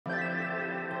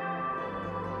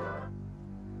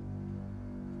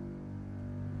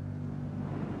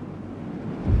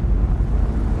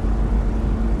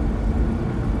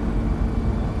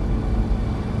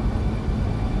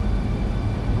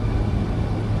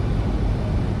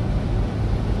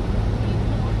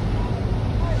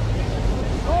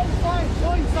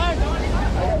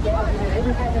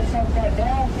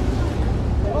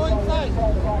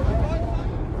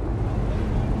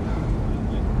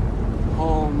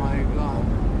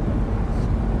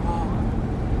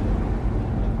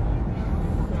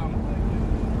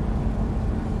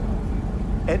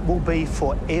It will be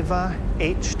forever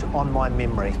etched on my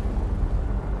memory.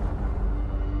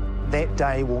 That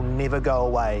day will never go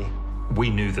away. We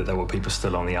knew that there were people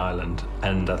still on the island,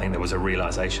 and I think there was a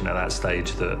realisation at that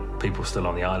stage that people still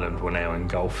on the island were now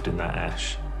engulfed in that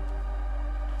ash.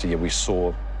 So, yeah, we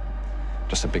saw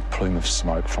just a big plume of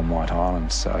smoke from White Island,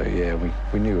 so yeah,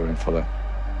 we knew we were in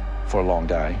for a long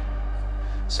day.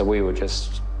 So we were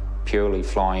just purely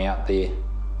flying out there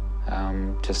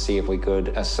to see if we could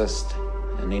assist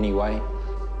in any way.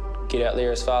 Get out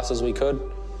there as fast as we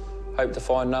could, hope to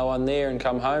find no one there and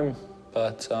come home,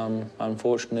 but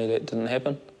unfortunately that didn't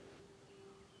happen.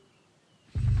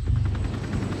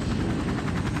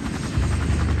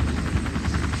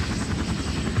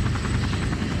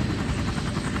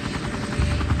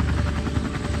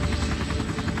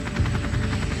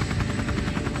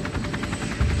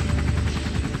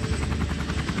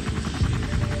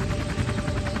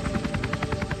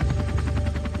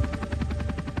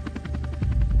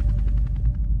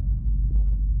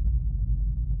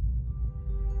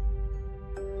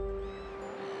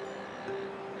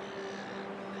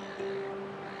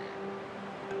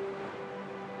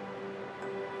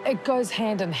 It goes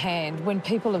hand in hand. When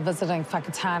people are visiting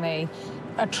Whakatane,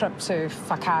 a trip to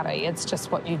Whakaari, it's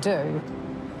just what you do.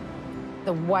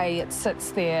 The way it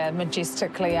sits there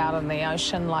majestically out in the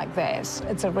ocean like that,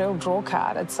 it's a real draw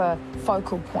card. It's a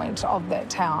focal point of that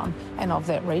town and of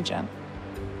that region.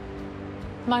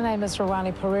 My name is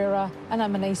Rawani Pereira, and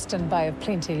I'm an Eastern Bay of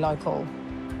Plenty local.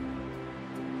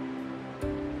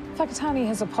 Whakatane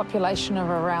has a population of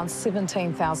around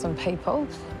 17,000 people,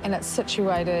 and it's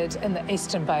situated in the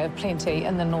Eastern Bay of Plenty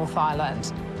in the North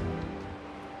Island.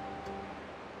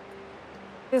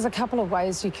 There's a couple of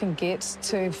ways you can get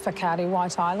to Whakaari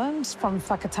White Island from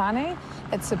Whakatane.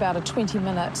 It's about a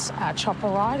 20-minute chopper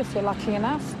ride if you're lucky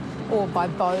enough, or by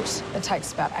boat it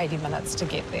takes about 80 minutes to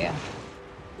get there.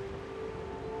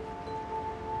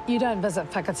 You don't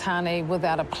visit Whakatane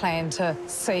without a plan to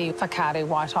see Whakaari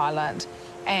White Island.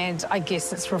 And I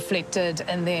guess it's reflected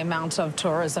in the amount of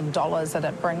tourism dollars that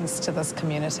it brings to this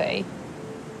community.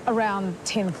 Around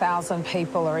 10,000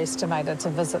 people are estimated to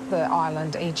visit the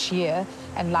island each year,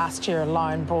 and last year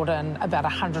alone brought in about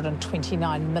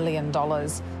 $129 million to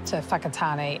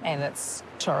Whakatane and its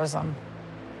tourism.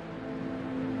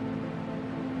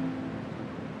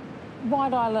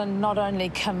 White Island not only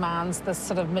commands this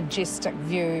sort of majestic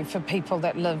view for people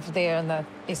that live there in the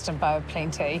Eastern Bay of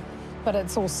Plenty, but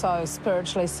it's also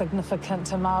spiritually significant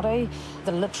to Māori.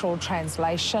 The literal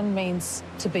translation means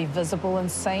to be visible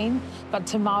and seen, but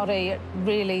to Māori,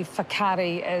 really,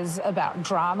 Whakaari is about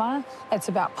drama. It's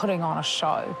about putting on a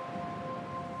show.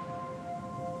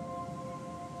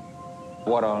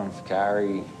 White Island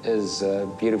Whakaari is a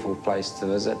beautiful place to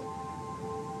visit.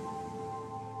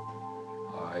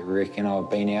 I reckon I've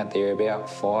been out there about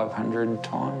 500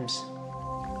 times.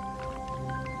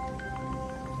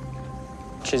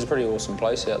 It's a pretty awesome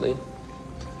place out there.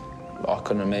 I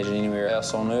couldn't imagine anywhere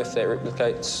else on Earth that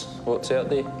replicates what's out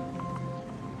there.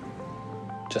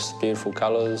 Just beautiful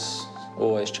colours,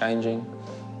 always changing,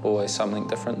 always something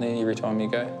different there every time you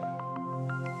go.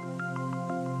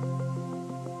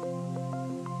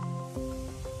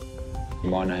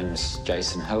 My name's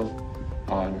Jason Hill.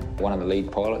 I'm one of the lead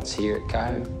pilots here at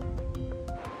Kahu.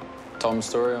 Tom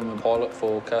Story, I'm a pilot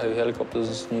for Kahu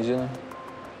Helicopters New Zealand.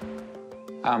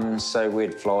 So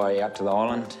we'd fly out to the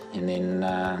island and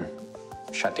then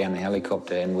shut down the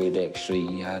helicopter, and we'd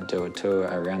actually do a tour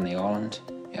around the island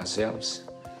ourselves.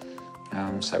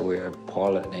 So we're a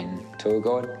pilot and tour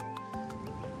guide.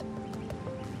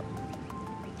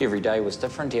 Every day was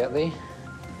different out there.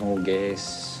 More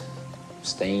gas,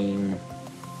 steam,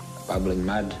 bubbling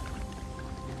mud.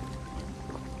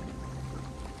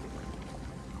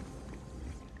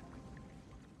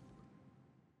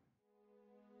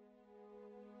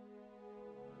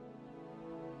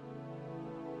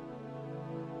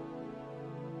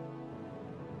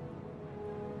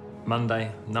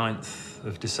 Monday, 9th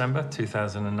of December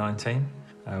 2019,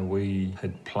 we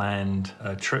had planned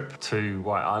a trip to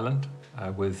White Island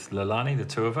with Leilani, the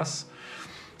two of us.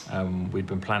 We'd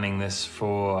been planning this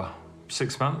for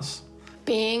 6 months.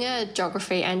 Being a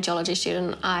geography and geology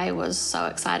student, I was so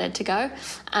excited to go.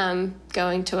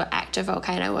 Going to an active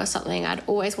volcano was something I'd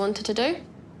always wanted to do.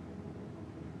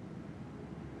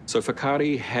 So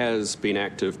Whakaari has been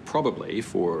active probably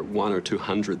for 100,000 or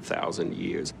 200,000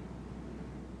 years.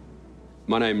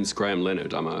 My name's Graham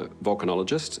Leonard. I'm a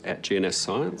volcanologist at GNS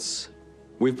Science.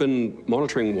 We've been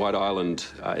monitoring White Island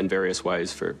in various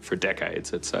ways for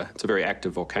decades. It's a very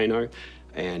active volcano,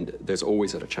 and there's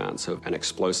always a chance of an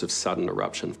explosive sudden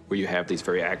eruption where you have these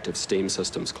very active steam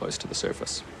systems close to the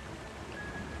surface.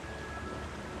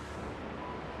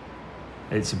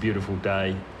 It's a beautiful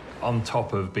day. On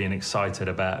top of being excited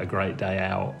about a great day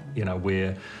out, you know,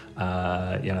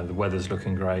 the weather's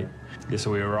looking great.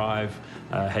 So we arrive,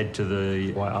 head to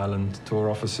the White Island tour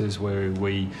offices where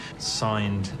we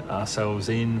signed ourselves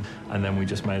in, and then we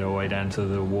just made our way down to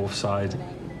the wharf side.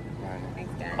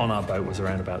 On our boat was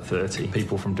around about 30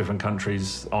 people from different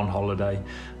countries on holiday,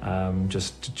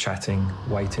 just chatting,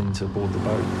 waiting to board the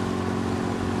boat.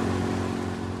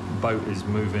 The boat is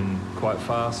moving quite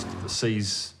fast. The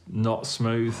sea's not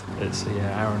smooth. It's an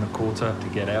hour and a quarter to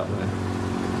get out there.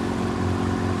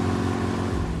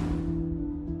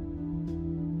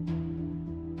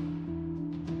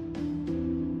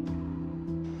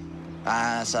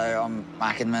 So I'm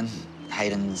Mark Inman,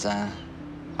 Hayden's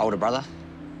older brother.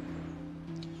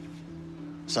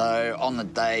 So on the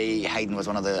day, Hayden was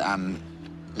one of the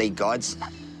lead guides.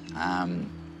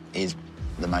 He's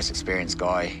the most experienced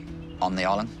guy on the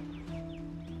island.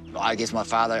 I guess my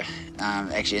father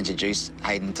actually introduced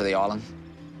Hayden to the island.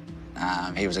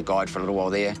 He was a guide for a little while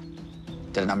there,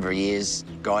 did a number of years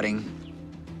guiding,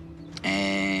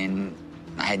 and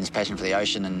Hayden's passion for the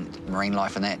ocean and marine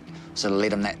life and that sort of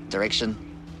led him that direction.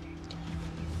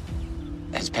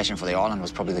 His passion for the island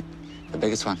was probably the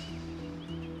biggest one.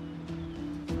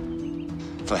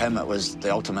 For him, it was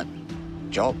the ultimate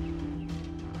job.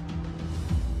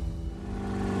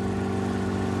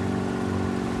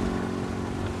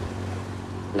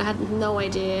 I had no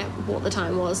idea what the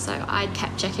time was, so I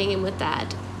kept checking in with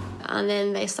Dad. And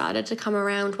then they started to come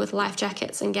around with life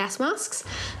jackets and gas masks,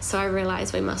 so I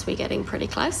realised we must be getting pretty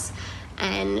close.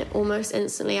 And almost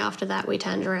instantly after that, we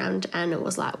turned around and it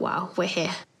was like, wow, we're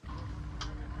here.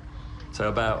 So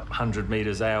about 100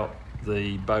 metres out,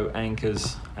 the boat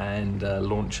anchors and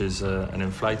launches an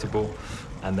inflatable,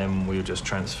 and then we were just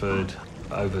transferred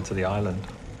over to the island.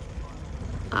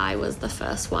 I was the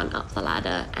first one up the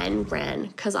ladder and ran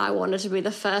because I wanted to be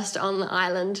the first on the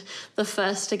island, the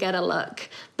first to get a look,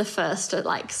 the first to,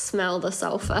 like, smell the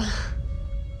sulphur.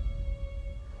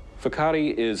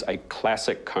 Whakaari is a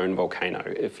classic cone volcano.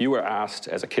 If you were asked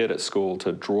as a kid at school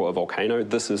to draw a volcano,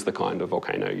 this is the kind of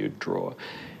volcano you'd draw.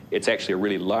 It's actually a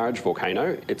really large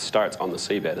volcano. It starts on the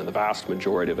seabed, and the vast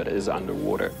majority of it is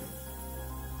underwater.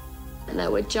 And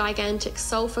there were gigantic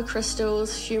sulphur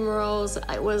crystals, fumaroles.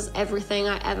 It was everything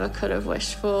I ever could have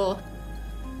wished for.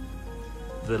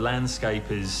 The landscape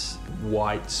is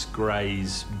whites,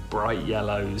 greys, bright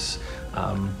yellows,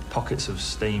 pockets of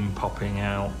steam popping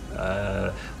out,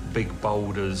 big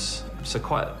boulders. So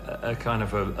quite a kind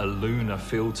of a lunar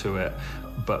feel to it,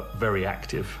 but very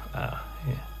active. Yeah.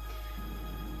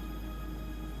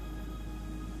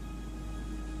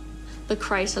 The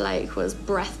crater lake was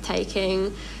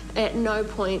breathtaking. At no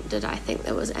point did I think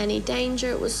there was any danger.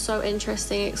 It was so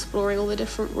interesting exploring all the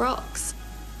different rocks.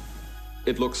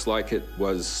 It looks like it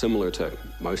was similar to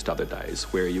most other days,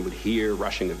 where you would hear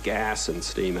rushing of gas and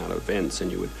steam out of vents, and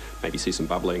you would maybe see some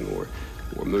bubbling or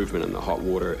movement in the hot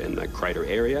water in the crater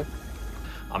area.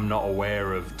 I'm not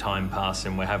aware of time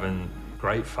passing. We're having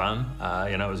great fun.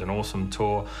 You know, it was an awesome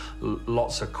tour.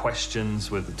 Lots of questions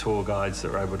with the tour guides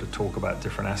that were able to talk about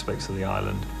different aspects of the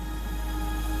island.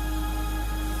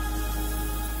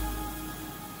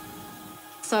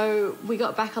 So we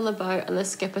got back on the boat and the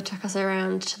skipper took us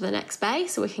around to the next bay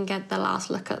so we can get the last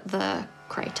look at the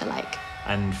crater lake.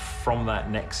 And from that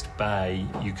next bay,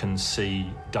 you can see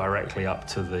directly up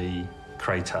to the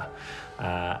crater.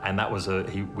 And that was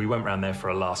we went round there for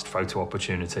a last photo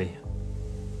opportunity.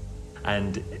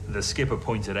 And the skipper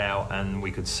pointed out, and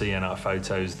we could see in our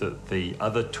photos, that the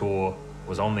other tour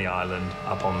was on the island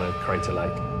up on the crater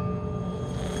lake.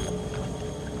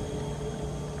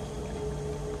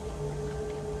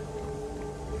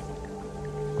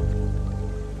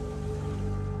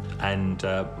 And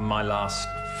my last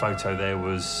photo there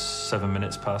was 7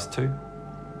 minutes past 2.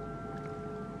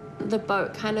 The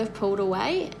boat kind of pulled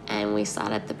away and we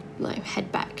started to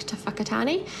head back to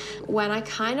Whakatane when I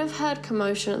kind of heard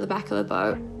commotion at the back of the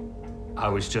boat. I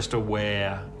was just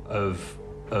aware of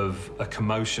a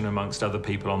commotion amongst other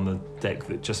people on the deck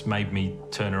that just made me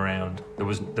turn around.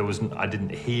 I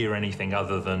didn't hear anything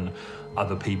other than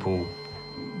other people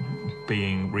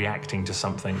reacting to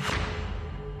something.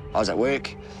 I was at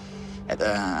work at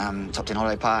the Top 10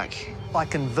 Holiday Park. I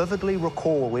can vividly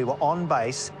recall we were on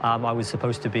base. I was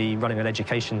supposed to be running an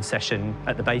education session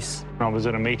at the base. I was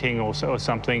at a meeting or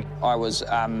something. I was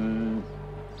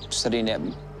sitting at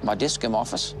my desk in my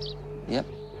office. Yep.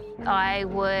 I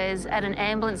was at an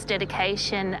ambulance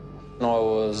dedication. I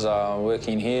was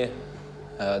working here,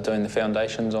 doing the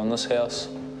foundations on this house.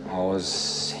 I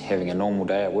was having a normal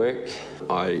day at work.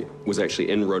 I was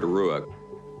actually in Rotorua.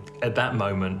 At that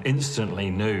moment, instantly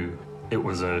knew it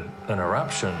was an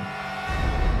eruption.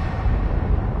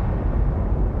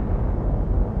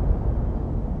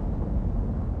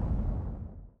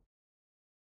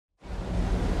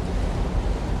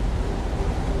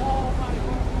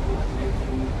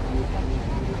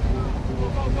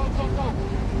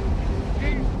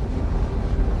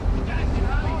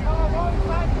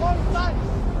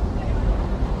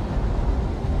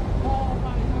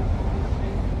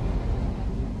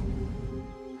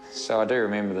 So I do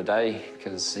remember the day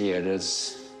because, yeah, it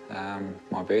is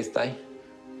my birthday.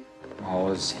 I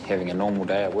was having a normal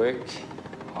day at work.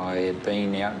 I had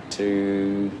been out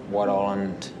to White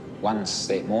Island once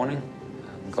that morning.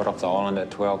 Got off the island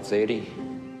at 12:30.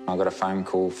 I got a phone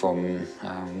call from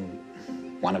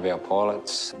one of our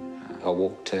pilots. I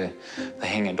walked to the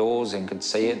hangar doors and could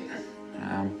see it.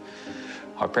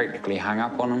 I practically hung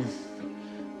up on him.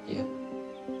 Yeah.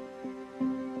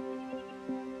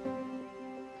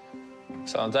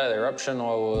 So on the day of the eruption, I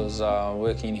was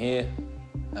working here,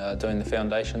 doing the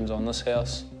foundations on this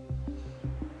house.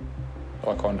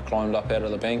 I kind of climbed up out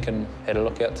of the bank and had a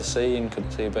look out to sea and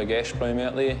could see a big ash plume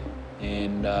out there.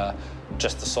 And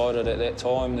just decided at that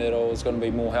time that I was going to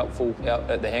be more helpful out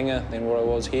at the hangar than what I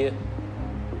was here.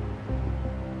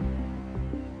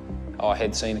 I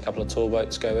had seen a couple of tour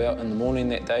boats go out in the morning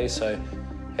that day, so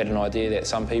had an idea that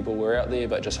some people were out there,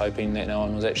 but just hoping that no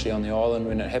one was actually on the island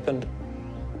when it happened.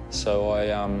 So I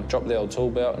dropped the old tool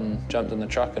belt and jumped in the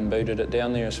truck and booted it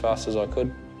down there as fast as I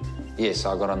could. Yes,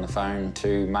 I got on the phone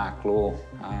to Mark Law,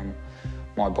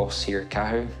 my boss here at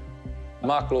Kahu.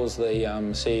 Mark Law's the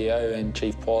CEO and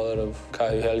chief pilot of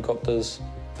Kahu Helicopters.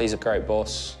 He's a great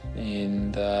boss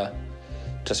and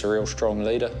just a real strong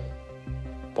leader.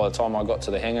 By the time I got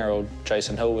to the hangar, old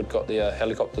Jason Hill had got the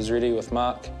helicopters ready with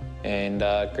Mark and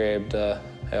grabbed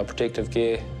our protective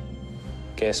gear,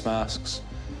 gas masks,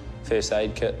 first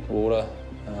aid kit, water,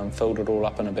 filled it all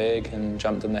up in a bag and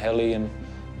jumped in the heli and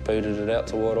booted it out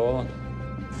to White Island.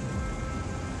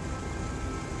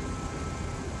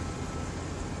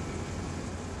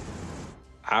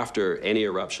 After any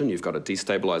eruption, you've got a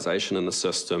destabilisation in the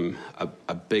system,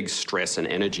 a big stress and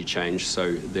energy change,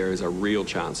 so there is a real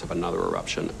chance of another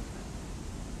eruption.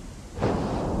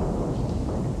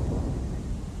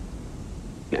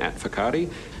 At Whakaari,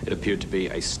 it appeared to be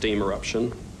a steam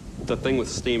eruption. The thing with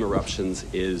steam eruptions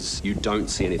is you don't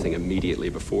see anything immediately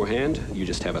beforehand. You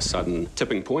just have a sudden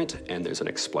tipping point and there's an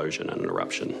explosion and an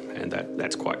eruption, and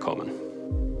that's quite common.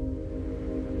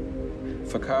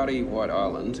 Whakaari White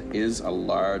Island is a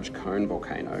large cone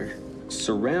volcano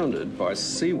surrounded by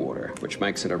seawater, which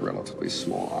makes it a relatively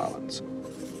small island.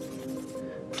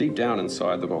 Deep down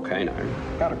inside the volcano,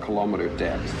 about 1 kilometre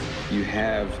depth, you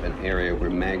have an area where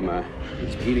magma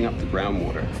is heating up the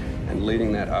groundwater and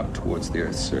leading that up towards the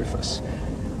Earth's surface.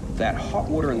 That hot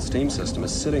water and steam system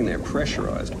is sitting there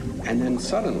pressurized, and then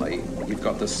suddenly you've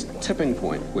got this tipping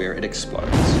point where it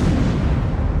explodes.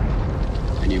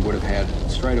 And you would have had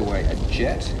straight away a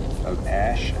jet of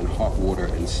ash and hot water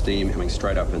and steam coming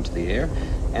straight up into the air,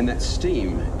 and that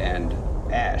steam and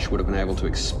ash would have been able to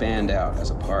expand out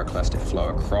as a pyroclastic flow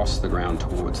across the ground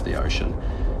towards the ocean.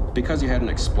 Because you had an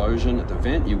explosion at the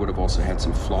vent, you would have also had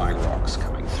some flying rocks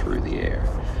coming through the air.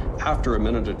 After a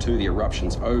minute or two, the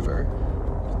eruption's over.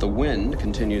 The wind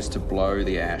continues to blow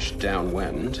the ash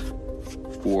downwind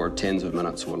for tens of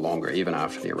minutes or longer, even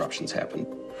after the eruption's happened.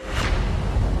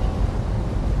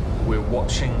 We're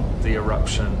watching the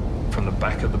eruption from the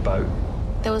back of the boat.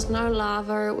 There was no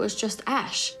lava, it was just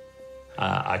ash.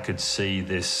 I could see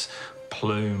this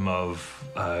plume of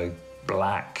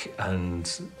black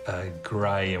and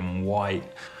grey and white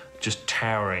just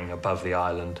towering above the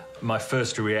island. My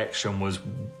first reaction was,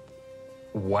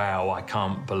 wow, I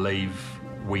can't believe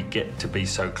we get to be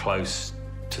so close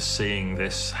to seeing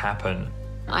this happen.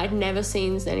 I'd never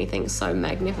seen anything so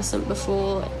magnificent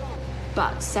before,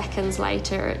 but seconds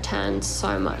later it turned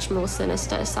so much more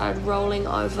sinister. It started rolling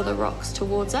over the rocks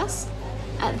towards us.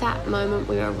 At that moment,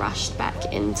 we were rushed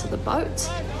back into the boat.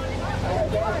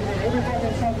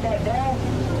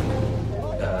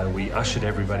 We ushered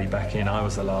everybody back in. I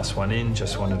was the last one in,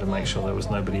 just wanted to make sure there was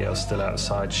nobody else still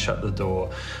outside, shut the door,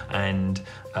 and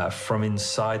from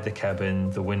inside the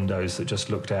cabin, the windows that just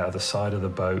looked out of the side of the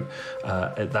boat,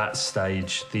 at that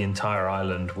stage, the entire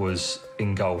island was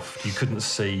engulfed. You couldn't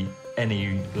see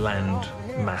any land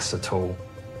mass at all.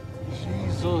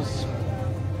 Jesus.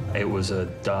 It was a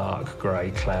dark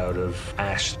grey cloud of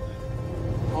ash.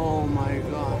 Oh my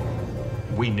God.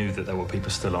 We knew that there were people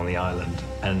still on the island,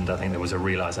 and I think there was a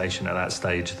realisation at that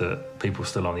stage that people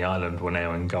still on the island were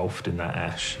now engulfed in that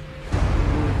ash.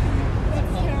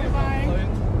 That's terrifying.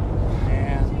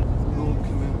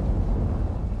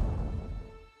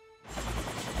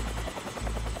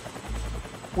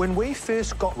 When we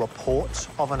first got reports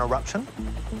of an eruption,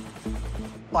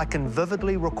 I can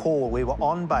vividly recall we were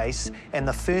on base and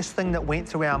the first thing that went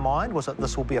through our mind was that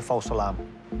this will be a false alarm.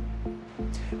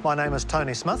 My name is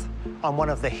Tony Smith. I'm one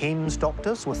of the HEMS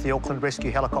doctors with the Auckland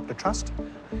Rescue Helicopter Trust,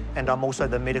 and I'm also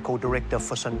the medical director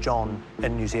for St John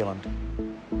in New Zealand.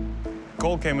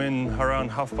 Call came in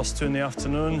around 2:30 in the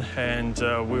afternoon, and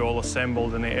we all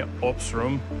assembled in the ops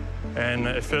room. And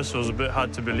at first it was a bit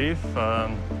hard to believe.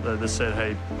 They said,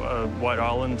 hey, White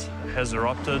Island has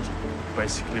erupted.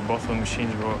 Basically, both of the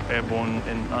machines were airborne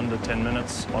in under 10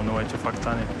 minutes on the way to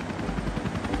Whakatane.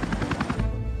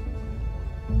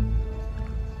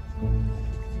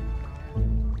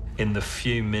 In the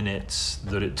few minutes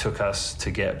that it took us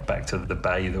to get back to the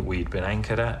bay that we'd been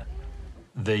anchored at,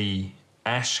 the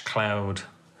ash cloud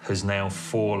has now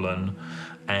fallen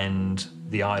and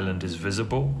the island is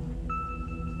visible.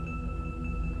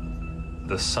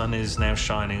 The sun is now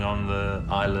shining on the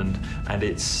island and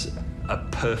it's a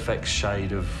perfect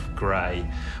shade of grey.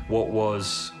 What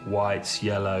was whites,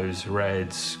 yellows,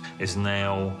 reds is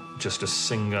now just a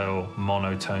single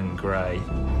monotone grey.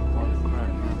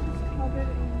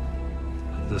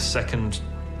 The second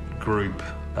group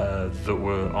that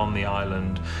were on the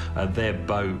island, their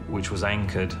boat, which was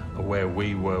anchored where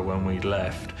we were when we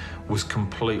left, was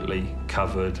completely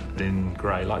covered in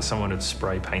grey, like someone had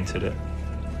spray painted it.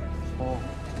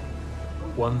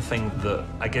 One thing that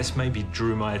I guess maybe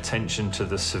drew my attention to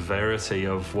the severity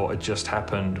of what had just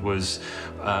happened was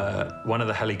one of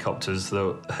the helicopters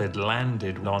that had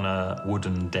landed on a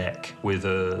wooden deck with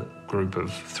a group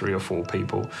of 3 or 4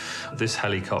 people. This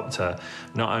helicopter,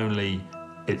 not only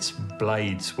its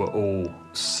blades were all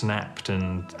snapped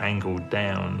and angled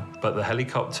down, but the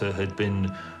helicopter had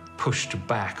been pushed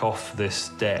back off this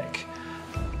deck.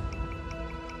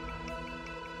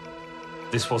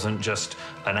 This wasn't just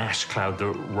an ash cloud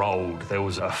that rolled. There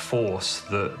was a force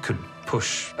that could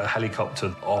push a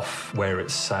helicopter off where it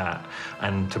sat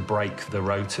and to break the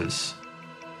rotors.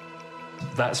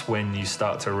 That's when you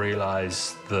start to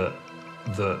realise that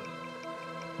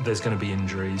there's going to be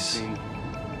injuries.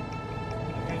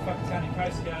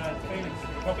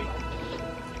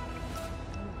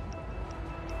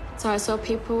 So I saw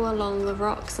people along the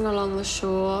rocks and along the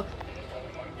shore,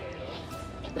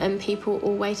 and people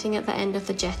all waiting at the end of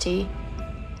the jetty.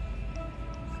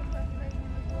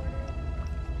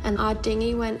 And our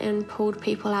dinghy went and pulled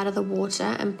people out of the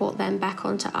water and brought them back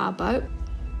onto our boat.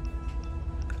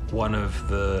 One of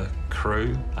the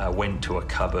crew went to a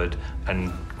cupboard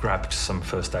and grabbed some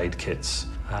first aid kits.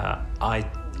 I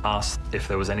asked if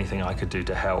there was anything I could do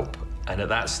to help, and at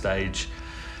that stage,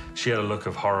 she had a look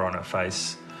of horror on her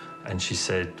face, and she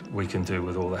said, "We can do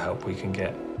with all the help we can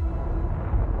get."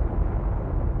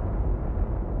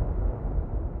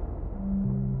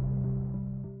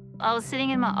 I was sitting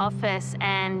in my office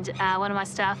and one of my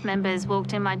staff members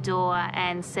walked in my door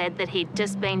and said that he'd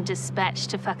just been dispatched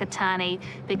to Whakatane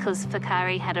because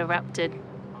Whakari had erupted.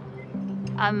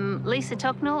 I'm Lisa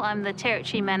Tocknell. I'm the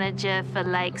Territory Manager for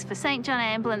Lakes for St John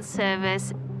Ambulance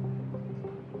Service.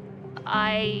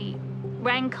 I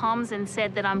rang comms and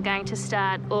said that I'm going to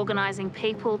start organising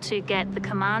people to get the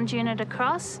command unit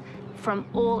across from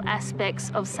all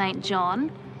aspects of St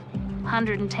John.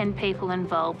 110 people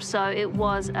involved, so it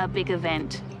was a big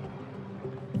event.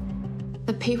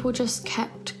 The people just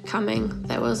kept coming.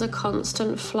 There was a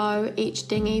constant flow, each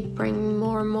dinghy bringing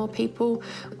more and more people.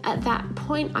 At that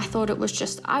point, I thought it was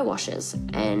just eye washes,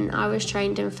 and I was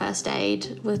trained in first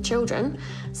aid with children,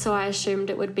 so I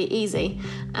assumed it would be easy.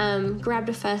 Grabbed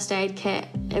a first aid kit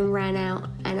and ran out,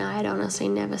 and I had honestly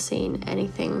never seen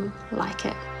anything like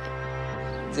it.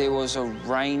 There was a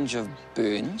range of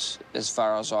burns, as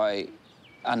far as I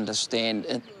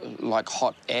understand, like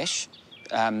hot ash,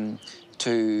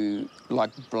 to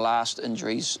like blast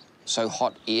injuries, so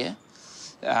hot air.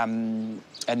 And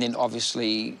then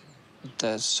obviously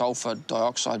the sulphur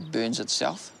dioxide burns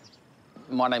itself.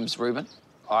 My name's Ruben.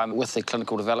 I'm with the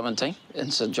clinical development team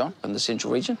in St John in the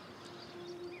central region.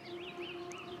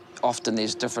 Often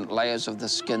there's different layers of the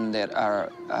skin that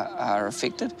are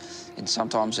affected, and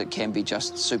sometimes it can be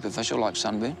just superficial, like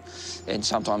sunburn, and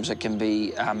sometimes it can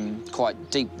be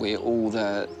quite deep, where all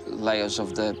the layers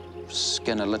of the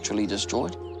skin are literally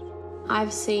destroyed.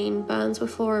 I've seen burns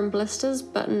before and blisters,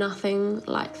 but nothing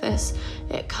like this.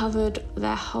 It covered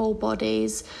their whole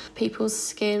bodies. People's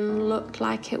skin looked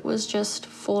like it was just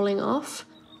falling off.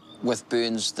 With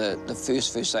burns, the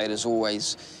first aid is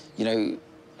always, you know,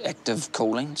 active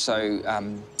cooling, so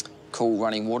cool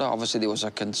running water. Obviously there was a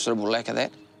considerable lack of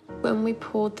that. When we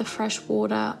poured the fresh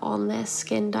water on their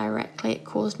skin directly, it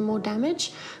caused more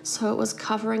damage. So it was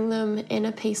covering them in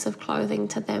a piece of clothing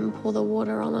to then pour the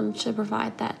water on them to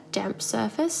provide that damp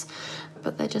surface.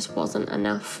 But there just wasn't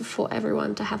enough for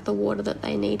everyone to have the water that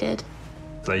they needed.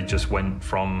 They just went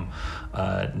from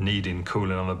needing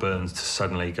cooling on the burns to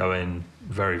suddenly going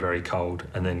very, very cold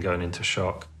and then going into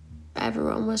shock.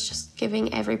 Everyone was just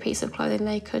giving every piece of clothing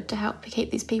they could to help keep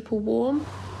these people warm.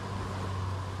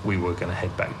 We were going to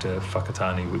head back to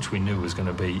Whakatane, which we knew was going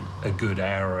to be a good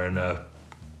hour and a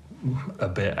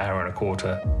hour and a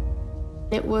quarter.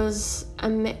 It was a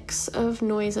mix of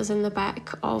noises in the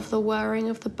back of the whirring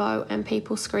of the boat and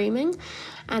people screaming.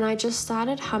 And I just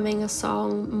started humming a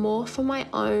song more for my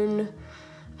own,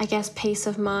 I guess, peace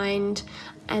of mind.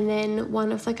 And then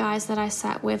one of the guys that I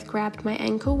sat with grabbed my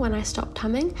ankle when I stopped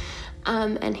humming,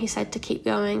 and he said to keep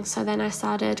going. So then I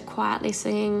started quietly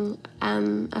singing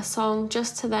a song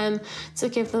just to them to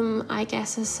give them, I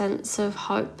guess, a sense of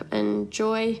hope and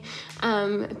joy,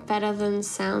 better than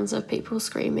sounds of people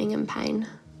screaming in pain.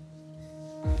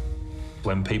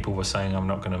 When people were saying, "I'm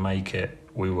not going to make it,"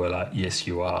 we were like, "Yes,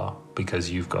 you are, because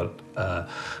you've got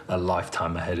a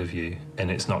lifetime ahead of you,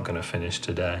 and it's not going to finish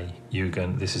today.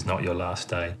 This is not your last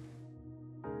day."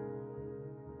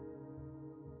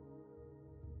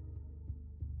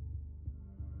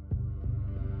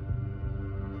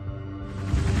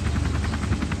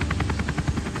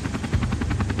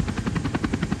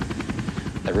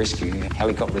 The rescue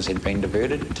helicopters had been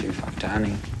diverted to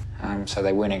Whakatane, so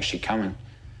they weren't actually coming.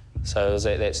 So it was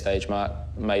at that stage Mark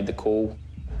made the call.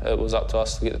 It was up to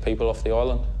us to get the people off the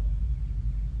island.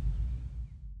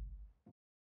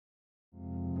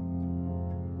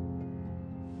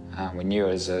 We knew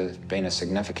it was been a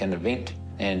significant event,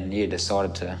 and he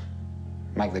decided to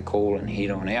make the call and head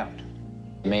on out.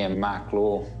 Me and Mark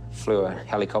Law flew a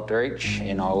helicopter each,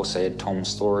 and I also had Tom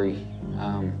Story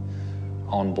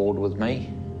on board with me.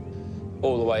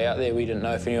 All the way out there, we didn't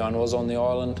know if anyone was on the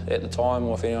island at the time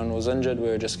or if anyone was injured. We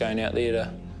were just going out there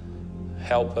to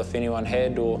help if anyone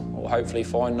had, or hopefully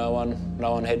find no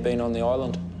one had been on the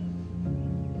island.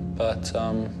 But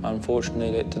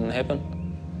unfortunately, that didn't happen.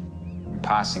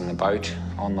 Passing the boat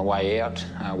on the way out,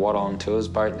 White Island Tours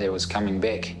boat that was coming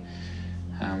back,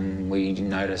 we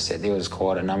noticed that there was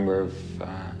quite a number of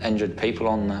injured people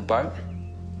on the boat.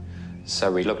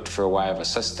 So we looked for a way of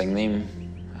assisting them.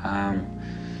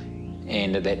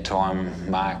 And at that time,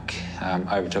 Mark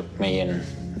overtook me and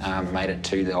made it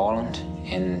to the island,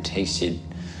 and he said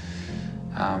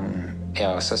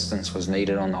our assistance was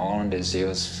needed on the island as there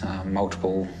was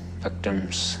multiple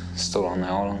victims still on the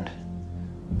island.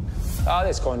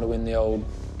 That's kind of when the old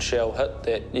shell hit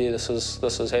that, yeah, this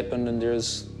has happened and there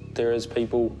is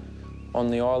people on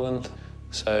the island.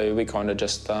 So we kind of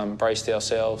just braced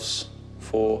ourselves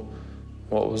for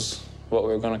what we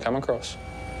were going to come across.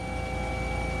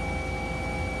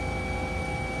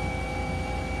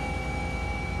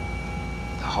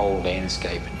 The whole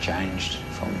landscape had changed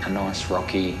from a nice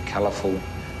rocky, colourful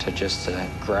to just a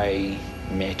grey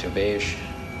mat of ash.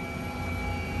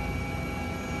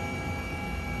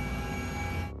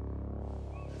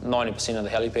 "90% of the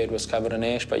helipad was covered in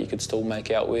ash, but you could still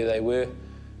make out where they were.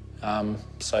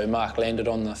 So Mark landed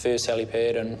on the first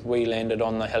helipad and we landed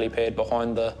on the helipad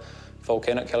behind the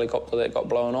volcanic helicopter that got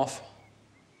blown off.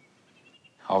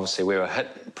 Obviously we were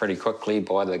hit pretty quickly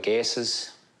by the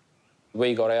gases.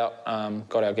 We got out,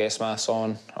 got our gas masks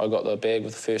on. I got the bag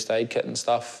with the first aid kit and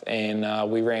stuff,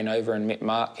 and we ran over and met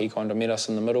Mark. He kind of met us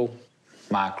in the middle.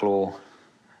 Mark Law,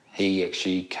 he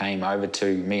actually came over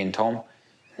to me and Tom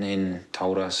and then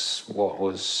told us what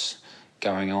was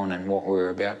going on and what we were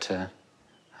about to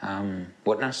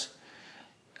witness.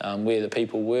 Where the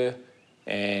people were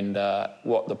and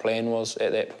what the plan was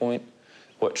at that point,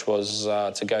 which was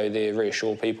to go there,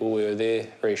 reassure people we were there,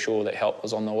 reassure that help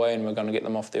was on the way and we're going to get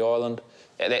them off the island.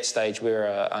 At that stage, we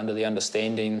were under the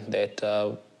understanding that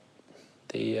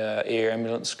the air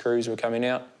ambulance crews were coming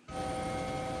out.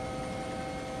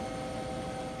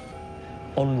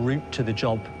 En route to the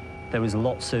job, there was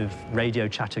lots of radio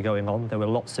chatter going on. There were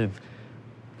lots of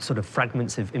sort of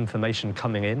fragments of information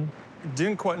coming in.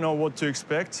 Didn't quite know what to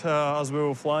expect as we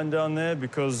were flying down there,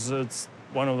 because it's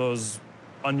one of those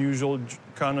unusual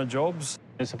kind of jobs.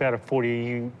 It's about a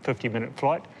 50-minute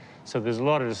flight, so there's a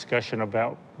lot of discussion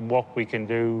about what we can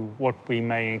do, what we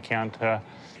may encounter.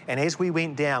 And as we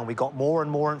went down, we got more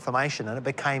and more information, and it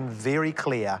became very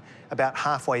clear about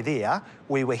halfway there,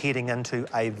 we were heading into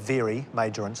a very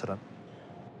major incident.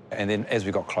 And then as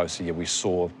we got closer, yeah, we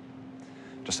saw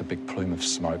just a big plume of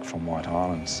smoke from White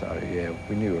Island. So, yeah,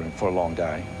 we knew we were in for a long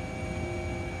day.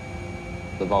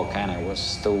 The volcano was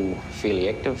still fairly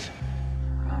active.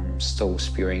 still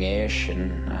spewing ash,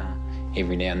 and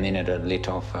every now and then it'd let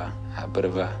off a bit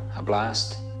of a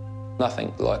blast.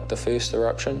 Nothing like the first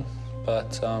eruption,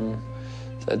 but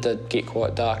it did get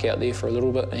quite dark out there for a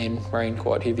little bit and rained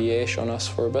quite heavy ash on us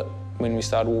for a bit when we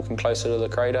started walking closer to the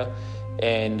crater,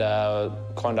 and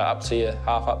kind of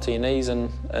half up to your knees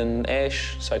in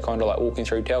ash, so kind of like walking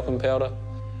through talcum powder.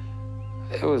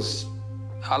 It was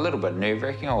a little bit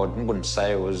nerve-wracking. I wouldn't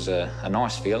say it was a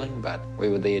nice feeling, but we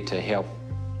were there to help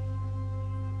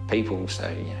people, so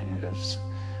you know, it was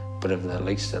a bit of the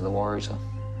least of the worries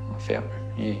I felt,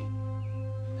 yeah.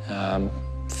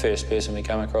 First person we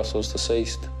came across was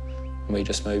deceased, and we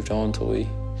just moved on till we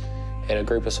had a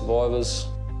group of survivors.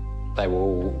 They were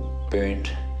all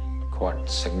burnt quite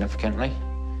significantly.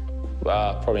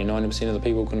 Probably 90% of the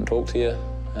people couldn't talk to you.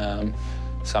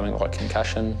 Something like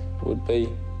concussion would be.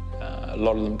 A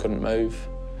lot of them couldn't move.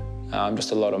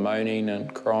 Just a lot of moaning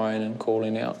and crying and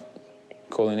calling out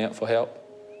for help.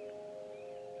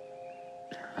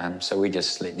 So we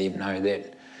just let them know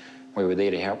that we were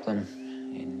there to help them,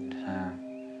 and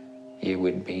yeah,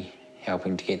 we'd be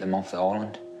helping to get them off the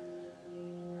island.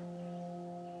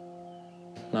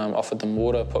 Offered them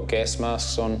water, put gas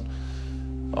masks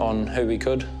on who we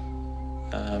could,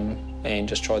 and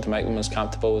just tried to make them as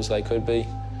comfortable as they could be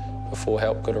before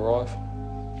help could arrive.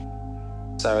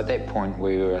 So at that point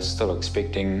we were still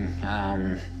expecting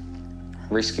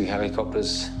rescue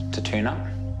helicopters to turn up,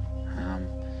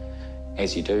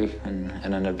 as you do in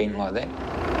an event like that.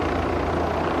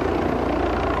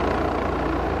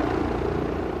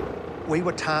 We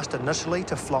were tasked initially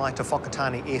to fly to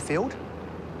Whakatane airfield.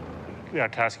 Our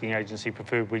tasking agency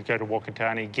preferred we'd go to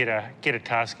Wakatani, get a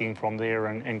tasking from there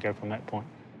and go from that point.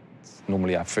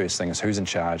 Normally our first thing is who's in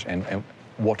charge and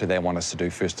what do they want us to do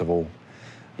first of all.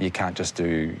 You can't just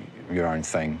do your own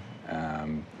thing.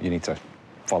 You need to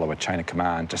follow a chain of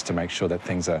command just to make sure that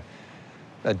things are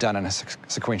done in a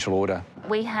sequential order.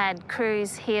 We had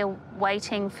crews here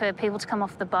waiting for people to come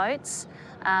off the boats,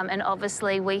 and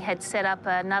obviously we had set up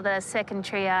another second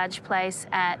triage place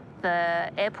at the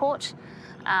airport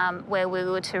where we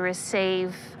were to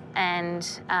receive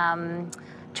and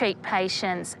treat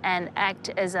patients and act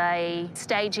as a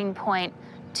staging point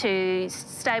to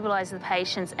stabilise the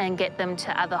patients and get them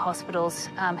to other hospitals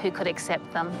who could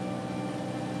accept them.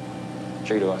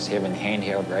 Due to us having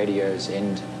handheld radios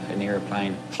and an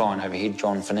aeroplane flying overhead,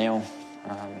 John Fennell,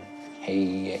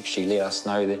 he actually let us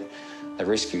know that the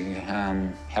rescue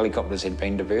helicopters had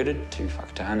been diverted to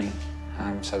Whakatane,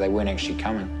 so they weren't actually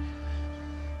coming.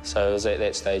 So it was at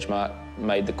that stage Mark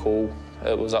made the call.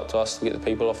 It was up to us to get the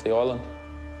people off the island.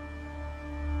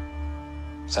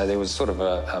 So there was sort of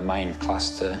a main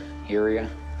cluster area.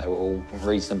 They were all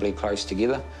reasonably close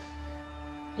together.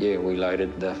 Yeah, we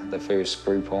loaded the first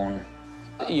group on.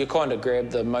 You kind of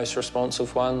grabbed the most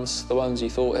responsive ones, the ones you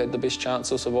thought had the best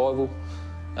chance of survival.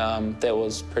 That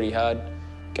was pretty hard,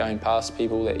 going past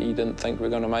people that you didn't think were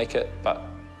going to make it, but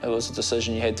it was a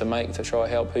decision you had to make to try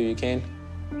help who you can.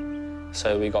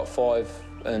 So we got 5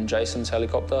 in Jason's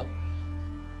helicopter.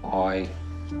 I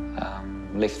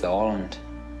left the island,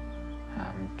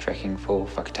 tracking for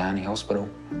Whakatane Hospital.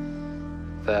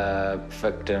 The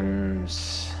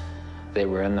victims that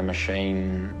were in the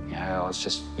machine, you know, I was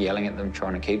just yelling at them,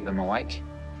 trying to keep them awake,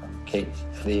 keep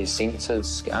their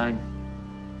senses going,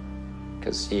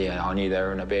 because, yeah, I knew they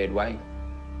were in a bad way.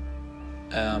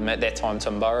 At that time,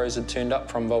 Tim Burrows had turned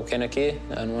up from Volcanic Isle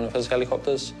in one of his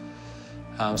helicopters.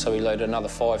 So we loaded another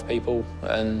 5 people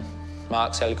in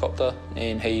Mark's helicopter,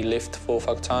 and he left for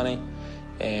Whakatane.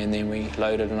 And then we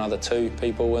loaded another 2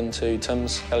 people into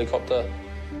Tim's helicopter,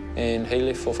 and he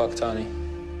left for Whakatane.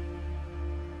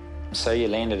 So you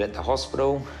landed at the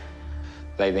hospital.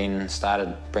 They then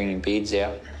started bringing beds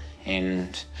out,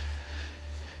 and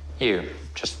you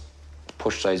just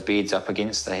pushed those beds up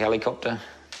against the helicopter,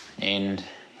 and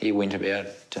he went about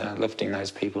lifting those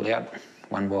people out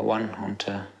one by one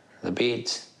onto the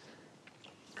beds,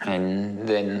 and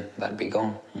then they'd be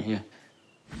gone, yeah.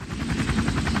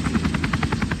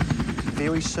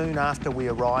 Very soon after we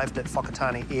arrived at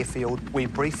Whakatane airfield, we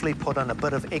briefly put in a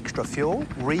bit of extra fuel,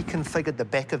 reconfigured the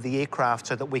back of the aircraft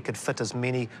so that we could fit as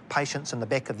many patients in the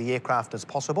back of the aircraft as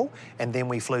possible, and then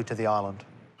we flew to the island.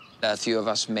 A few of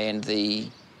us manned the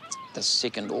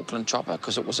second Auckland chopper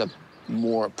because it was a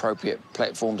more appropriate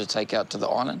platform to take out to the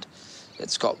island.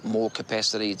 It's got more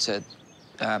capacity to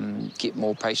get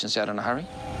more patients out in a hurry.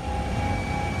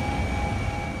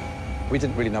 We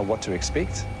didn't really know what to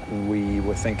expect. We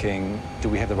were thinking, do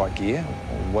we have the right gear?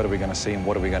 What are we going to see and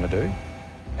what are we going to do?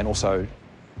 And also,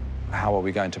 how are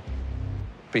we going to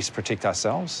best protect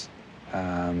ourselves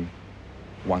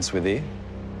once we're there?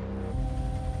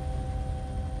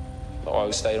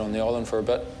 I stayed on the island for a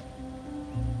bit.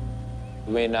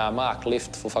 When Mark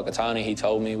left for Whakatane, he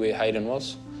told me where Hayden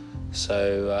was.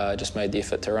 So I just made the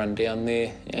effort to run down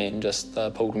there and just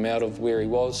pulled him out of where he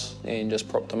was and just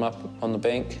propped him up on the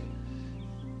bank.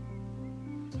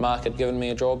 Mark had given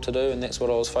me a job to do, and that's what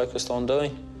I was focused on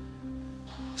doing.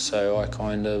 So I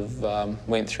kind of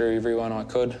went through everyone I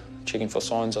could, checking for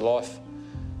signs of life,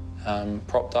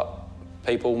 propped up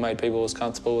people, made people as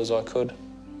comfortable as I could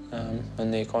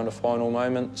in their kind of final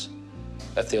moments.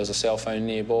 If there was a cell phone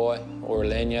nearby or a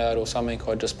lanyard or something,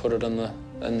 I'd just put it in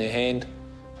their hand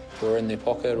or in their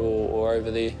pocket or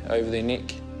over their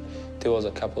neck. There was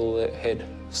a couple that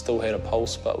still had a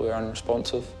pulse but were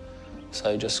unresponsive,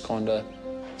 so just kind of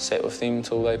sat with them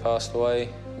till they passed away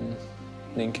and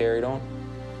then carried on.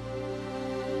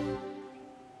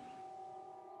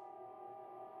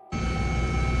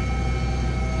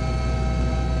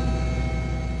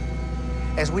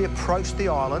 As we approached the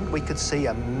island, we could see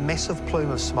a massive plume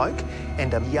of smoke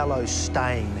and a yellow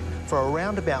stain for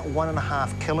around about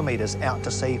 1.5 kilometres out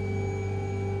to sea.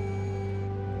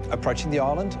 Approaching the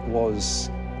island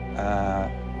was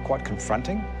quite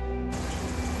confronting.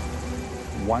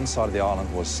 One side of the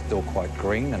island was still quite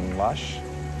green and lush,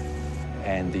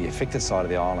 and the affected side of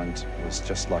the island was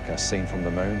just like a scene from the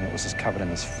moon. It was just covered in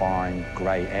this fine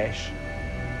grey ash.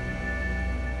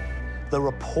 The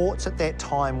reports at that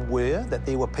time were that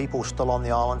there were people still on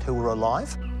the island who were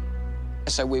alive.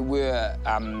 So we were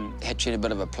hatching a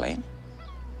bit of a plan.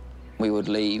 We would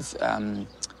leave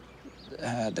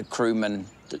the crewman,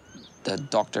 the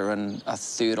doctor and a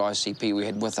third ICP we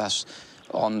had with us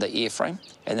on the airframe,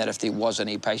 and that if there was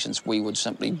any patients, we would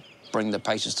simply bring the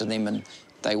patients to them and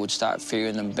they would start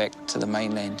ferrying them back to the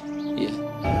mainland.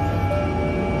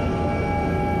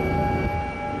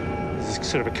 There's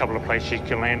sort of a couple of places you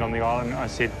can land on the island. I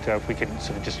said if we could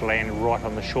sort of just land right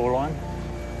on the shoreline.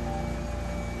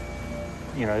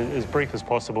 You know, as brief as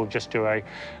possible, just do a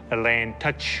land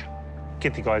touch,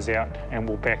 get the guys out, and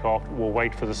we'll back off. We'll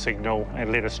wait for the signal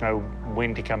and let us know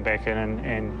when to come back in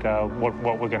and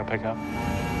what we're going to pick up.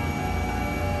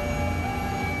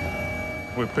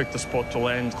 We picked a spot to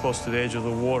land close to the edge of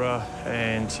the water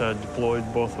and deployed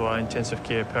both of our intensive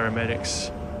care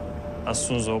paramedics. As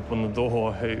soon as I opened the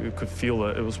door, you could feel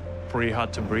it. It was pretty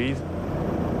hard to breathe.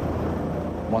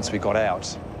 Once we got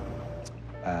out,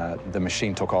 the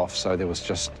machine took off, so there was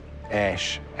just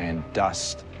ash and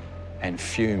dust and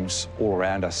fumes all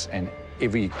around us, and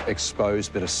every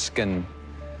exposed bit of skin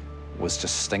was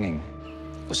just stinging.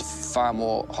 It was a far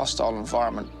more hostile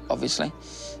environment, obviously,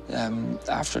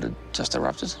 after it had just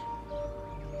erupted.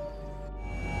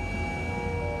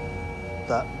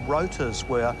 The rotors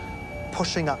were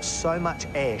pushing up so much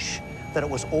ash that it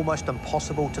was almost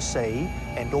impossible to see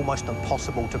and almost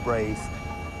impossible to breathe.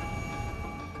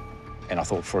 And I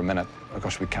thought for a minute, oh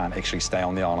gosh, we can't actually stay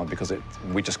on the island because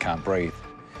we just can't breathe.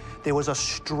 There was a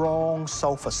strong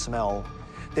sulphur smell.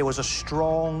 There was a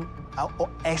strong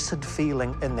acid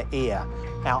feeling in the air.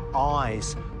 Our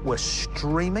eyes were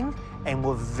streaming and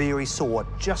were very sore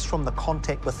just from the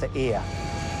contact with the air.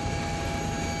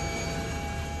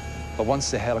 But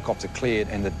once the helicopter cleared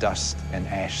and the dust and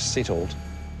ash settled,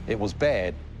 it was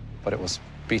bad, but it was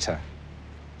better.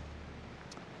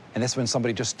 And that's when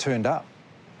somebody just turned up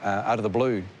out of the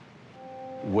blue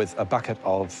with a bucket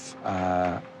of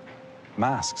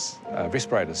masks,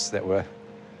 respirators that were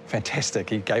fantastic.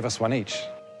 He gave us one each.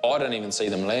 I didn't even see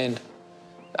them land.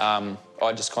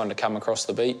 I just kind of come across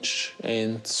the beach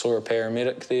and saw a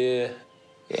paramedic there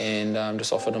and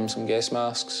just offered him some gas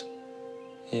masks.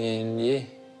 And yeah.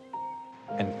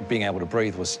 And being able to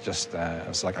breathe was just, it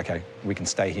was like, okay, we can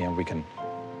stay here and we can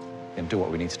do what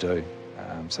we need to do.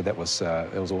 So that was,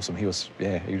 it was awesome. He was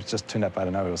just turned up out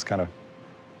of nowhere. It was kind of,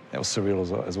 that was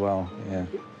surreal as well, yeah.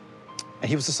 And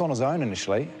he was just on his own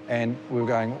initially, and we were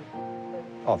going,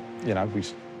 oh, you know,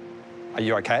 are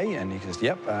you okay? And he goes,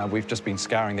 yep, we've just been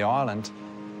scouring the island.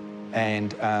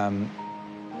 And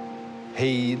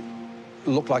he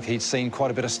looked like he'd seen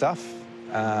quite a bit of stuff.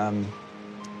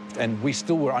 And we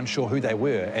still were unsure who they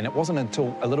were. And it wasn't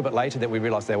until a little bit later that we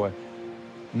realised they were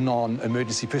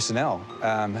non-emergency personnel.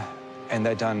 And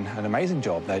they'd done an amazing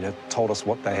job. They'd told us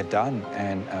what they had done,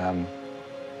 and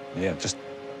yeah, just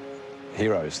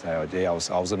heroes. They were, yeah,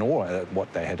 I was in awe at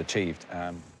what they had achieved.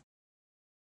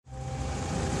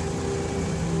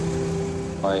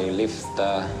 I left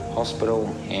the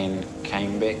hospital and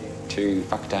came back to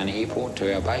Whakatane Airport,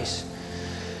 to our base.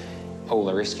 All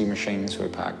the rescue machines were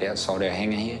parked outside our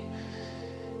hangar here,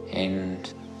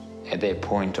 and at that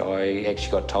point I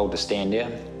actually got told to stand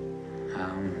down,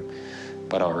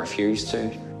 but I refused to.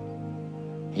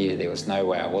 Yeah, there was no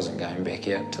way I wasn't going back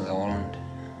out to the island.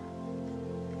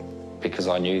 because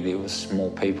I knew there was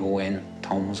more people when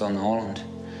Tom was on the island.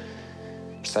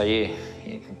 So yeah,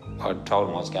 I told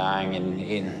him I was going, and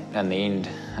in the end,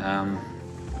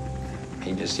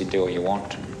 he just said, do what you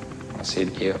want. And I said,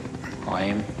 yeah, I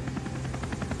am.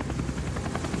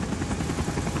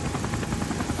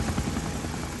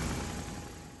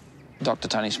 Dr.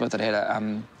 Tony Smith had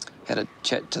a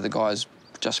chat to the guys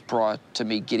just prior to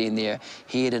me getting there.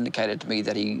 He had indicated to me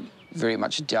that he very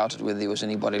much doubted whether there was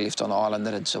anybody left on the island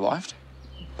that had survived.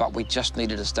 But we just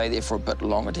needed to stay there for a bit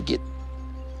longer to get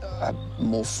a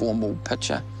more formal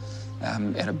picture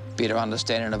and a better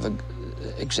understanding of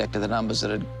exactly the numbers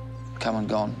that had come and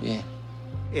gone, yeah.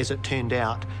 As it turned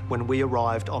out, when we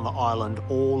arrived on the island,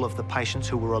 all of the patients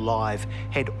who were alive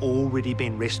had already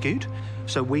been rescued.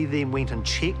 So we then went and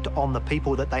checked on the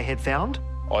people that they had found.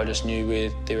 I just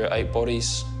knew there were 8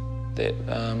 bodies that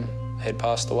had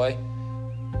passed away,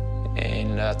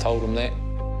 and told them that.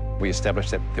 We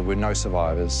established that there were no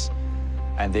survivors,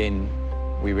 and then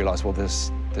we realised, well, there's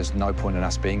no point in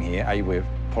us being here. A, we're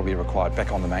probably required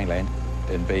back on the mainland,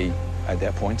 and B, at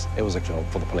that point, it was a job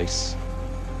for the police.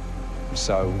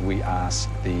 So we asked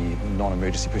the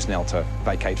non-emergency personnel to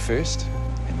vacate first,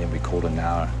 and then we called in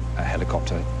a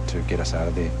helicopter to get us out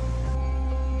of there.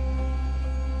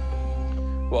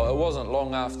 Well, it wasn't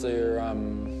long after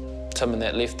Tim and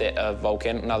that left that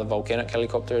another volcanic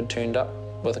helicopter had turned up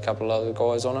with a couple of other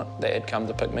guys on it that had come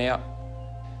to pick me up.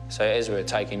 So as we were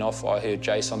taking off, I heard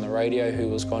Jace on the radio, who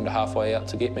was kind of halfway out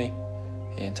to get me,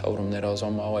 and told him that I was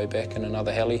on my way back in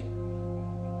another heli.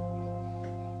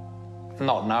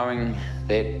 Not knowing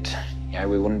that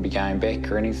we wouldn't be going back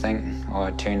or anything, I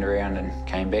turned around and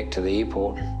came back to the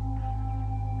airport,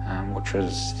 which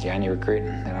was the only regret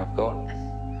that I've got.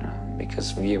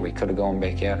 Because, yeah, we could have gone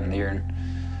back out in there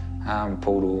and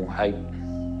pulled all 8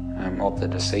 of the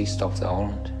deceased off the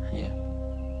island, yeah.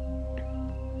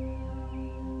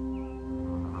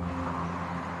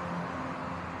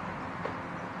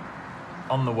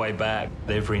 On the way back,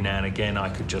 every now and again, I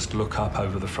could just look up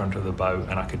over the front of the boat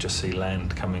and I could just see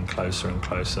land coming closer and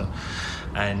closer.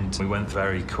 And we went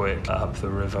very quick up the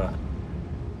river.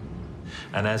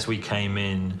 And as we came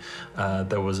in,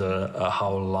 there was a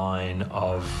whole line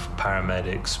of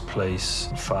paramedics, police,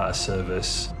 fire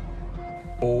service,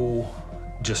 all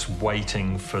just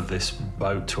waiting for this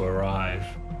boat to arrive.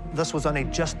 This was only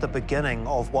just the beginning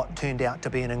of what turned out to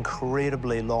be an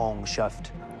incredibly long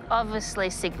shift. Obviously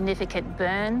significant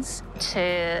burns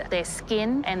to their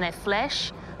skin and their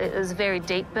flesh. It was very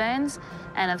deep burns,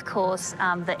 and of course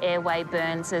the airway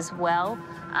burns as well.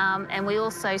 And we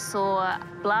also saw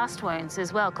blast wounds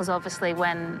as well, because obviously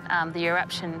when the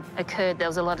eruption occurred, there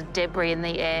was a lot of debris in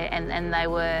the air, and they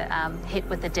were hit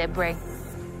with the debris.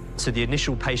 So the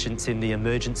initial patients in the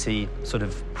emergency sort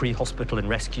of pre-hospital and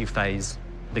rescue phase,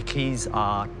 the keys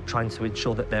are trying to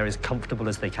ensure that they're as comfortable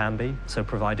as they can be, so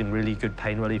providing really good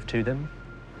pain relief to them.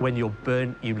 When you're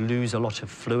burnt, you lose a lot of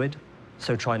fluid,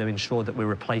 so trying to ensure that we're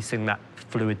replacing that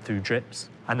fluid through drips.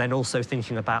 And then also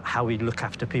thinking about how we look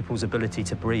after people's ability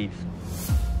to breathe.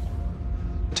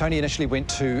 Tony initially went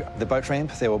to the boat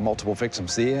ramp. There were multiple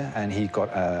victims there, and he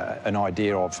got an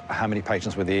idea of how many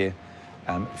patients were there,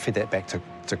 fed that back to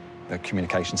the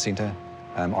communication centre.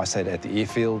 I stayed at the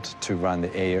airfield to run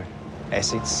the air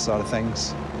assets side of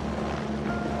things.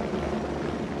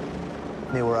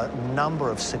 There were a number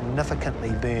of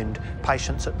significantly burned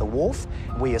patients at the wharf.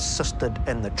 We assisted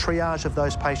in the triage of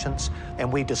those patients, and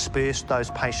we dispersed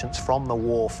those patients from the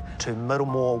wharf to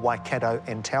Middlemore, Waikato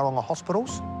and Tauranga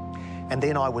hospitals. And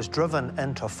then I was driven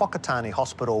into Whakatane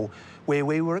Hospital, where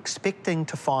we were expecting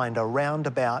to find around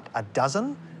about a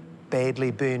dozen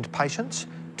badly burned patients,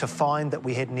 to find that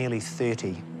we had nearly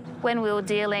 30. When we were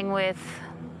dealing with,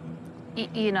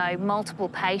 you know, multiple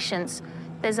patients,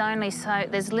 there's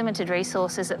limited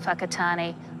resources at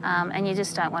Whakatane, and you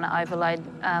just don't want to overload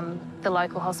the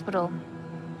local hospital.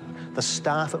 The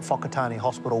staff at Whakatane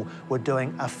Hospital were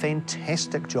doing a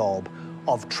fantastic job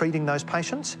of treating those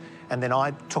patients, and then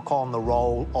I took on the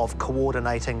role of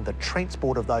coordinating the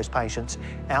transport of those patients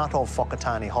out of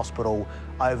Whakatane Hospital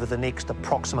over the next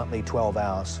approximately 12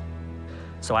 hours.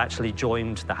 So I actually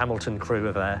joined the Hamilton crew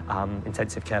of a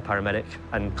intensive care paramedic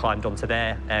and climbed onto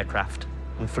their aircraft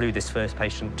and flew this first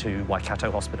patient to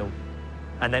Waikato Hospital.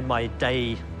 And then my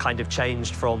day kind of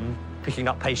changed from picking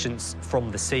up patients from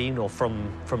the scene or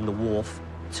from the wharf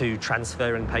to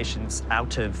transferring patients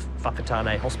out of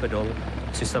Whakatane Hospital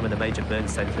to some of the major burn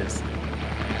centres.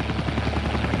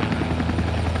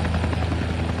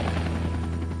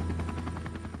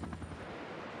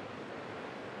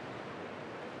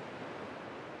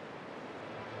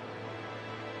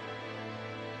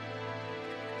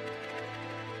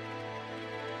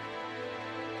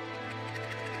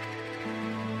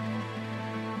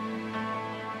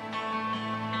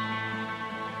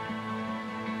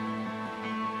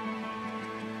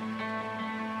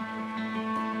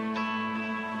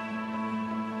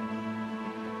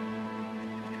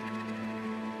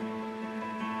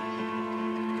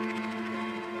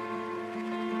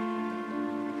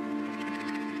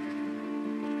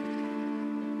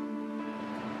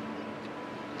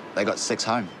 they got 6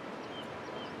 home.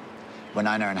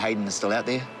 Winona and Hayden are still out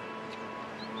there.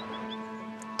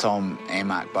 Tom and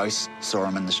Mark both saw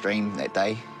him in the stream that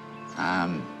day,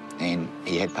 and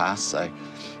he had passed, so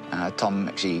Tom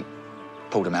actually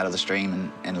pulled him out of the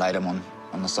stream and laid him on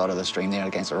the side of the stream there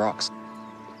against the rocks.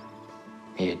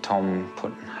 Yeah, Tom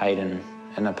put Hayden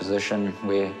in a position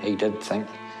where he did think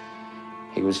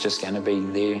he was just going to be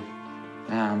there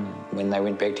when they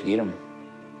went back to get him.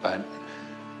 But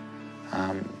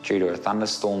due to a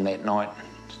thunderstorm that night,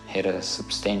 had a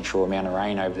substantial amount of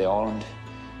rain over the island,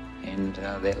 and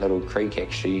that little creek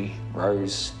actually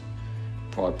rose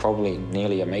by probably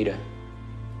nearly a metre.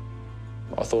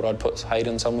 I thought I'd put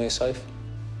Hayden somewhere safe,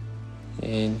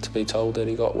 and to be told that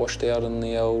he got washed out in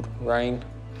the old rain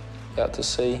out to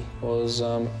sea was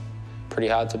pretty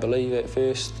hard to believe at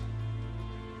first.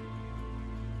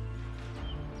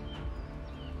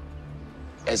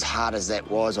 As hard as that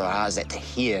was, or hard as that to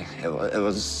hear, it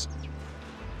was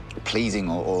pleasing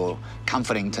or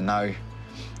comforting to know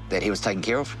that he was taken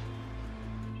care of.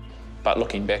 But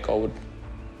looking back, I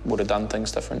would have done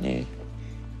things different, yeah.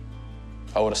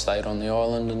 I would have stayed on the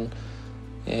island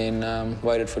and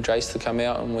waited for Jace to come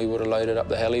out, and we would have loaded up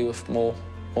the heli with more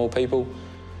people,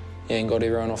 yeah, and got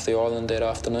everyone off the island that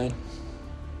afternoon.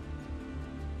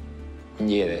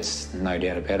 Yeah, there's no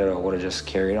doubt about it. I would have just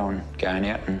carried on going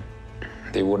out, and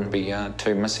there wouldn't be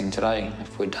 2 missing today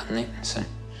if we'd done that, so.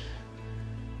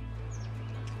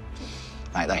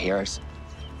 Mate, they're heroes.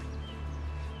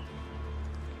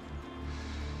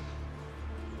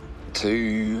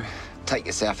 To take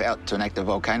yourself out to an active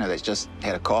volcano that's just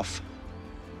had a cough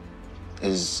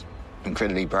is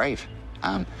incredibly brave.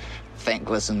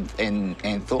 Thankless and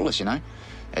thoughtless, you know?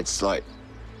 It's like,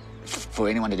 for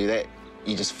anyone to do that,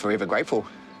 you're just forever grateful.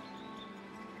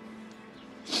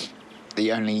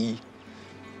 The only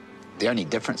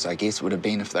difference, I guess, would have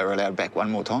been if they were allowed back one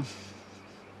more time,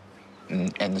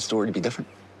 and the story would be different.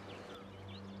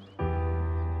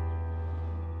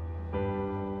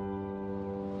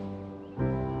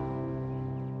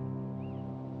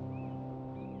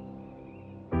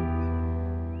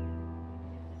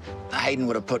 Hayden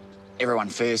would have put everyone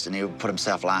first and he would put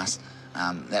himself last.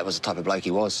 That was the type of bloke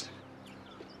he was.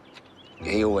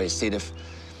 He always said if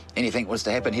anything was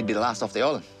to happen, he'd be the last off the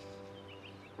island.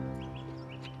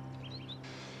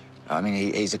 I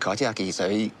mean, he's a kaitiaki, so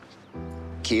he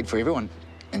cared for everyone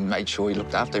and made sure he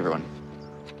looked after everyone.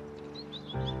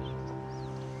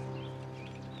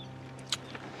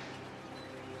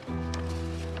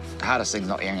 The hardest thing's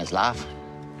not hearing his laugh.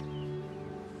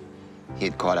 He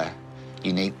had quite a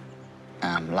unique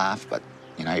laugh, but,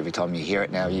 you know, every time you hear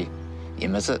it now, you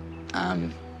miss it.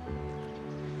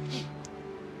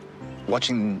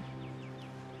 Watching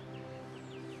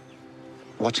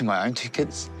my own 2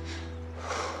 kids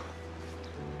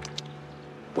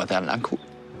without an uncle,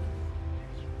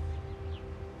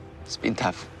 it's been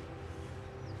tough.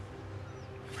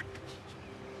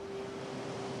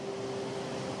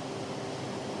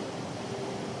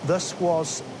 This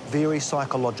was very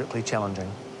psychologically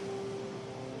challenging.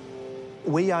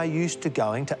 We are used to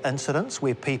going to incidents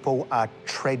where people are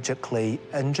tragically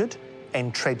injured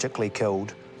and tragically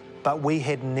killed, but we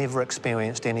had never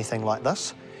experienced anything like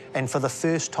this. And for the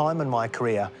first time in my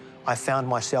career, I found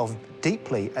myself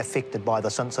deeply affected by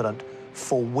this incident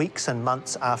for weeks and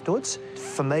months afterwards.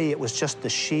 For me, it was just the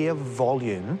sheer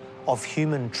volume of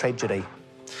human tragedy.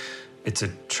 It's a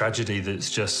tragedy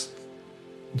that's just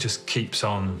keeps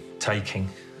on taking.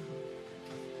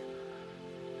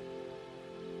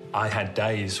 I had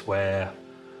days where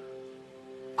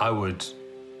I would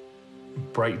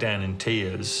break down in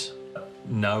tears,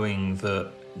 knowing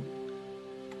that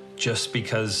just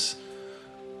because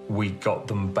we got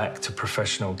them back to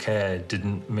professional care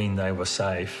didn't mean they were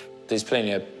safe. There's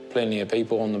plenty of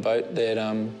people on the boat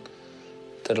that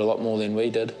did a lot more than we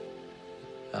did.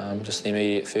 Just the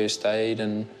immediate first aid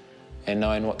and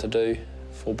knowing what to do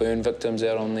for burn victims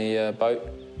out on the boat,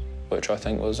 which I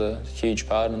think was a huge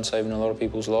part in saving a lot of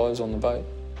people's lives on the boat.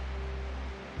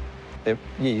 Yeah,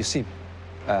 you see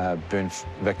burn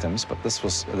victims, but this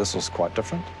was quite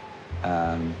different.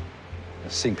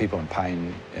 Seeing people in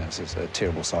pain, you know, is a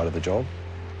terrible side of the job.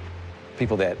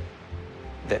 People that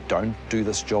don't do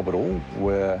this job at all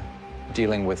were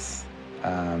dealing with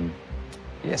some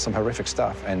horrific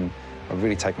stuff, and I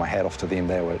really take my hat off to them.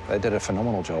 They did a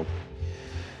phenomenal job.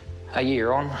 A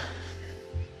year on,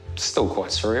 still quite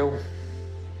surreal,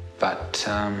 but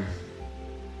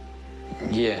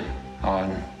yeah,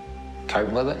 I'm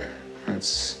coping with it.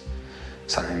 It's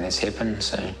something that's happened,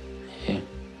 so yeah.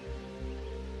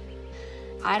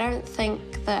 I don't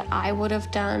think that I would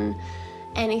have done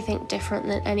anything different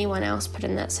than anyone else put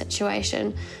in that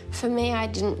situation. For me, I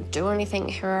didn't do anything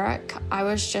heroic. I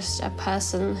was just a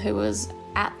person who was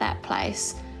at that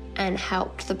place and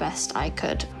helped the best I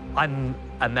could. I'm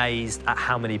amazed at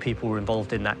how many people were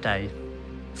involved in that day,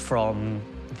 from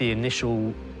the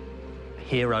initial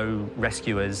hero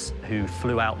rescuers who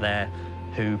flew out there,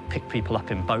 who picked people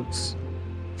up in boats,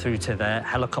 through to the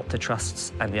helicopter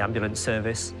trusts and the ambulance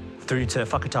service, through to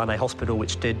Whakatane Hospital,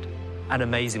 which did an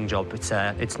amazing job.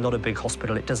 It's not a big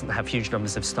hospital, it doesn't have huge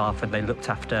numbers of staff, and they looked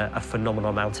after a phenomenal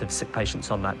amount of sick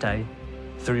patients on that day.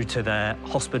 Through to the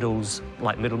hospitals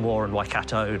like Middlemore and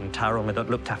Waikato and Tauranga that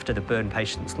looked after the burn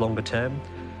patients longer term,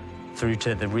 through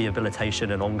to the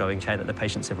rehabilitation and ongoing care that the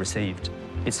patients have received.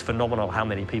 It's phenomenal how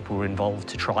many people were involved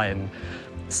to try and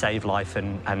save life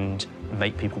and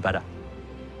make people better.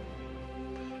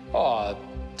 Oh, I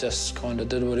just kind of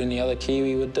did what any other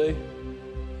Kiwi would do.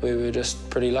 We were just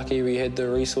pretty lucky we had the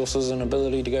resources and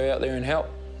ability to go out there and help,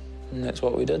 and that's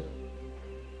what we did.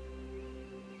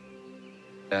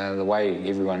 The way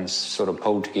everyone's sort of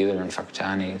pulled together in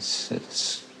Whakatane,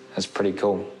 it's pretty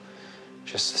cool.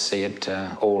 Just to see it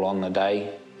all on the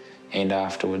day and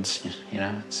afterwards, you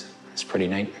know, it's pretty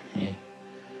neat, yeah.